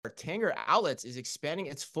Tanger Outlets is expanding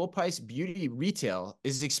its full-price beauty retail,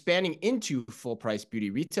 is expanding into full-price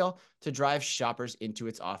beauty retail to drive shoppers into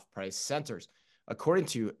its off-price centers. According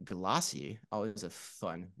to Glossy, always a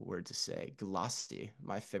fun word to say, Glossy,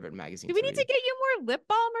 my favorite magazine Do we to need to read. get you more lip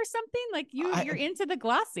balm or something? Like you're I, into the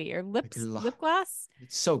glossy or lip gloss?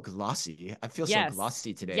 it's so glossy. I feel so Yes.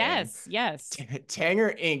 glossy today, Anne. Yes. Yes.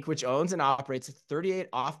 Tanger Inc., which owns and operates 38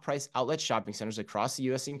 off-price outlet shopping centers across the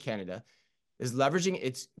US and Canada, is leveraging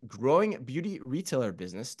its growing beauty retailer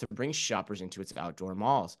business to bring shoppers into its outdoor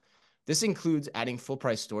malls. This includes adding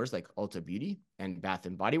full-price stores like Ulta Beauty and Bath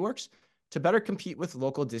and Body Works to better compete with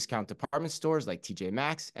local discount department stores like TJ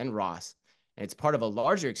Maxx and Ross. And it's part of a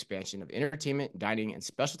larger expansion of entertainment, dining, and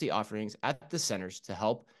specialty offerings at the centers to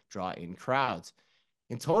help draw in crowds.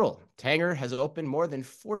 In total, Tanger has opened more than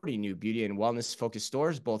 40 new beauty and wellness focused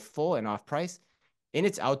stores, both full and off price, in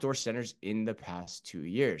its outdoor centers in the past 2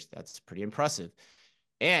 years. That's pretty impressive.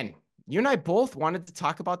 And you and I both wanted to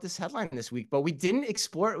talk about this headline this week, but we didn't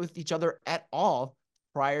explore it with each other at all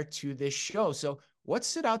prior to this show. So, what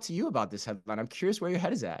stood out to you about this headline? I'm curious where your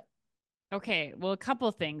head is at. Okay. Well, a couple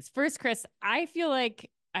of things. First, Chris, I feel like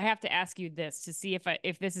I have to ask you this to see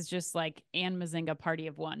if this is just like Ann Mazinga party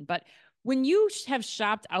of one. But when you have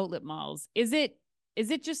shopped outlet malls, is it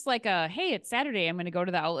just like a hey, it's Saturday, I'm going to go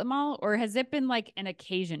to the outlet mall, or has it been like an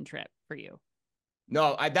occasion trip for you?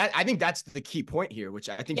 No, I think that's the key point here, which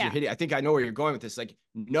I think you're Yeah. hitting. I think I know where you're going with this. Like,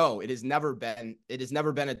 no, it has never been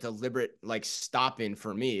a deliberate like stop in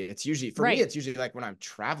for me. It's usually for me, Right. it's usually like when I'm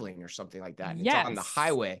traveling or something like that, and it's on the Yes.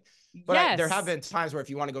 highway. But there have Yes. been times where if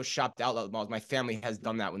you want to go shop the outlet malls, my family has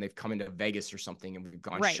done that when they've come into Vegas or something, and we've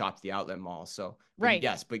gone Right. shop the outlet mall. So, but Right.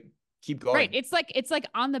 yes, but keep Right. going. It's like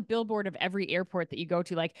on the billboard of every airport that you go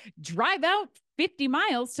to, like drive out 50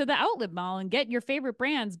 miles to the outlet mall and get your favorite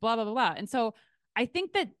brands, blah, blah, blah, blah. And so I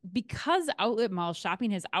think that because outlet mall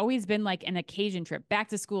shopping has always been like an occasion trip, back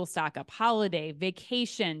to school stock up, holiday,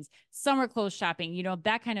 vacations, summer clothes shopping,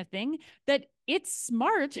 that kind of thing, that it's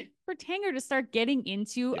smart for Tanger to start getting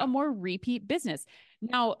into a Yeah, more repeat business.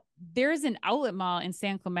 Now, there's an outlet mall in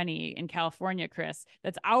San Clemente in California, Chris,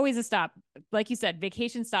 that's always a stop. Like you said,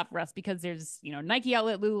 vacation stop for us because there's, Nike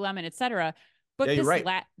outlet, Lululemon, etc. yeah, But you're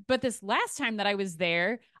right. but this last time that I was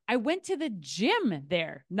there, I went to the gym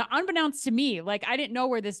there, not unbeknownst to me. Like I didn't know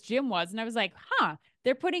where this gym was. And I was like, huh,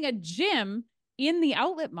 they're putting a gym in the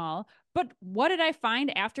outlet mall. But what did I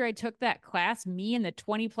find after I took that class? Me and the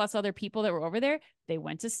 20 plus other people that were over there, they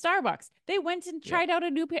went to Starbucks. They went and Yeah. tried out a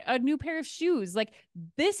new pair of shoes. Like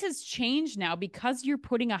this has changed now because you're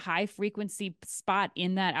putting a high frequency spot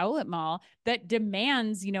in that outlet mall that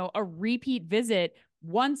demands, a repeat visit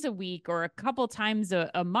once a week or a couple times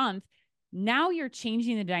a month. Now you're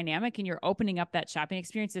changing the dynamic and you're opening up that shopping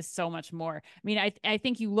experience is so much more. I mean, I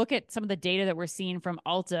think you look at some of the data that we're seeing from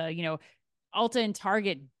Ulta, Ulta and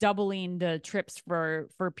Target doubling the trips for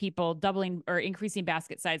people, doubling or increasing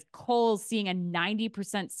basket size. Kohl's seeing a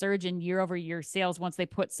 90% surge in year over year sales once they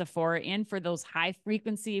put Sephora in for those high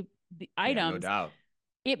frequency Yeah, no items. doubt.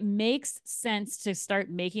 It makes sense to start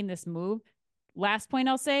making this move. Last point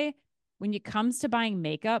I'll say, when it comes to buying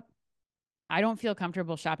makeup, I don't feel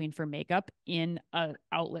comfortable shopping for makeup in a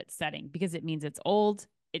outlet setting because it means it's old,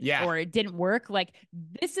 Yeah. or it didn't work. Like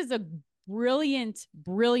this is a brilliant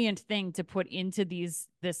thing to put into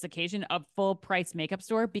this occasion of full price makeup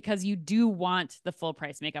store because you do want the full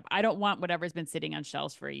price makeup. I don't want whatever's been sitting on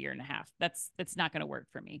shelves for a year and a half. That's not going to work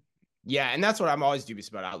for me. Yeah, and that's what I'm always dubious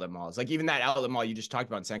about outlet malls. Like even that outlet mall you just talked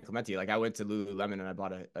about in San Clemente. Like I went to Lululemon and I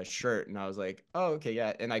bought a shirt and I was like, oh, okay,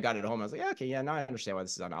 yeah. And I got it home. I was like, yeah, okay, yeah, now I understand why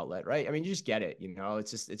this is on outlet, right? I mean, you just get it,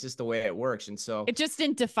 it's just the way it works. And so It just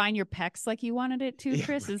didn't define your pecs like you wanted it to, yeah,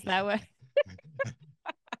 Chris. Is that what?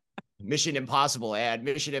 Mission Impossible ad,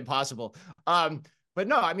 Mission Impossible. But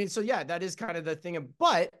no, I mean, so yeah, that is kind of the thing.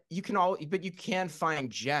 But you can find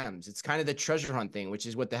gems. It's kind of the treasure hunt thing, which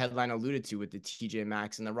is what the headline alluded to with the TJ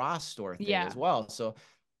Maxx and the Ross store thing Yeah. as well. So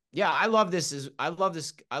yeah, I love this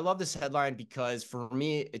headline because for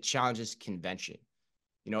me, it challenges convention.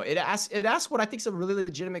 It asks what I think is a really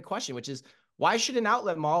legitimate question, which is why should an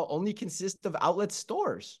outlet mall only consist of outlet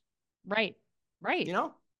stores? Right. Right. You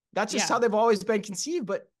know, that's just Yeah. how they've always been conceived.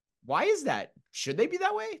 But why is that? Should they be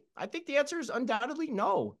that way? I think the answer is undoubtedly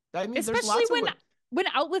no. I mean, there's Especially lots of when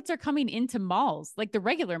outlets are coming into malls, like the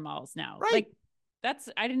regular malls now. right, Like that's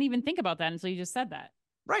I didn't even think about that until you just said that.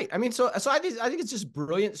 right. I mean, so I think it's just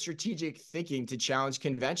brilliant strategic thinking to challenge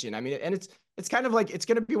convention. I mean, and it's kind of like it's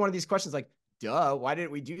going to be one of these questions like, duh, why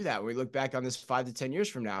didn't we do that when we look back on this 5 to 10 years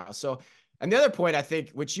from now? So, and the other point I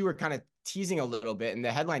think, which you were kind of teasing a little bit, and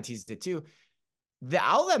the headline teased it too, the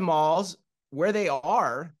outlet malls where they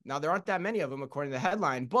are now, there aren't that many of them according to the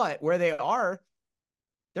headline, but where they are,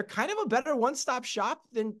 they're kind of a better one-stop shop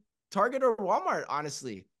than Target or Walmart,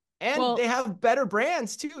 honestly. And Well, they have better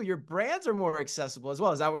brands too. Your brands are more accessible as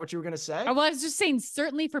well. Is that what you were going to say? well, I was just saying,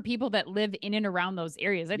 certainly for people that live in and around those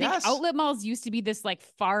areas. I think Yes. outlet malls used to be this like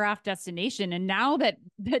far off destination. And now that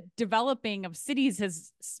the developing of cities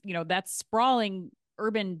has, that sprawling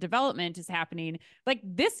urban development is happening, like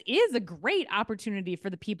this is a great opportunity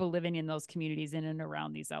for the people living in those communities in and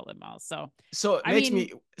around these outlet malls. So it I makes mean,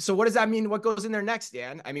 me, so what does that mean? What goes in there next,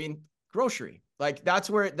 Dan? I mean, grocery. Like that's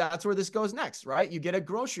where this goes next, right? You get a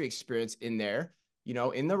grocery experience in there,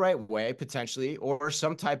 in the right way, potentially, or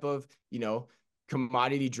some type of,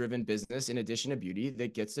 commodity driven business in addition to beauty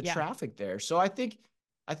that gets the yeah, traffic there. So I think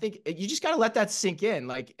you just got to let that sink in.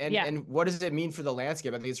 Like, yeah, and what does it mean for the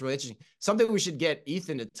landscape? I think it's really interesting. Something we should get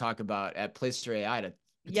Ethan to talk about at Place AI to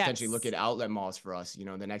potentially look yes. at outlet malls for us,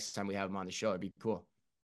 the next time we have him on the show. It'd be cool.